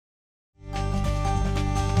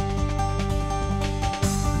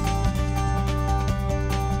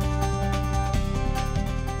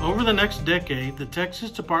Over the next decade, the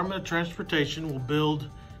Texas Department of Transportation will build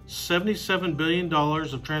 $77 billion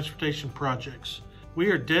of transportation projects.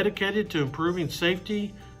 We are dedicated to improving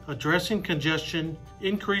safety, addressing congestion,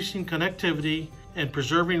 increasing connectivity, and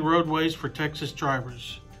preserving roadways for Texas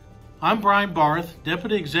drivers. I'm Brian Barth,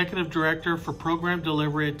 Deputy Executive Director for Program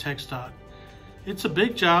Delivery at TxDOT. It's a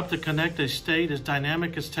big job to connect a state as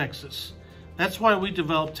dynamic as Texas. That's why we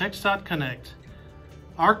developed TxDOTCONNECT,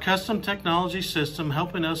 our custom technology system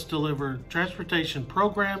helping us deliver transportation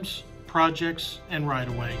programs, projects, and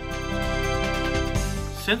right-of-way.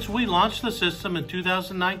 Since we launched the system in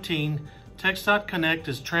 2019, TxDOTCONNECT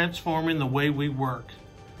is transforming the way we work.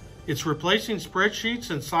 It's replacing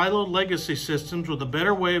spreadsheets and siloed legacy systems with a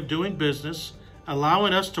better way of doing business,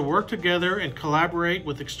 allowing us to work together and collaborate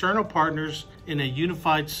with external partners in a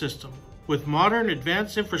unified system. With modern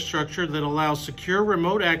advanced infrastructure that allows secure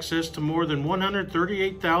remote access to more than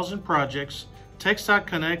 138,000 projects,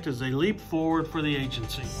 TxDOTCONNECT is a leap forward for the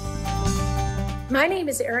agency. My name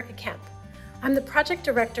is Erica Kemp. I'm the Project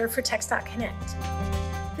Director for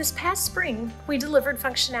TxDOTCONNECT. This past spring, we delivered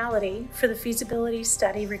functionality for the feasibility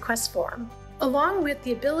study request form, along with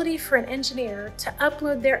the ability for an engineer to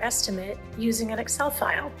upload their estimate using an Excel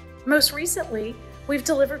file. Most recently, we've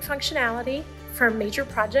delivered functionality for major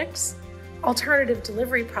projects, alternative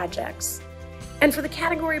delivery projects, and for the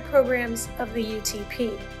category programs of the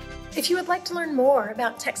UTP. If you would like to learn more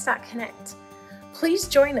about TxDOTCONNECT, please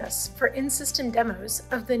join us for in-system demos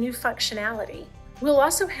of the new functionality. We'll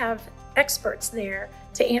also have experts there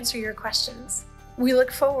to answer your questions. We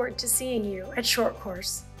look forward to seeing you at Short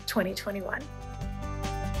Course 2021.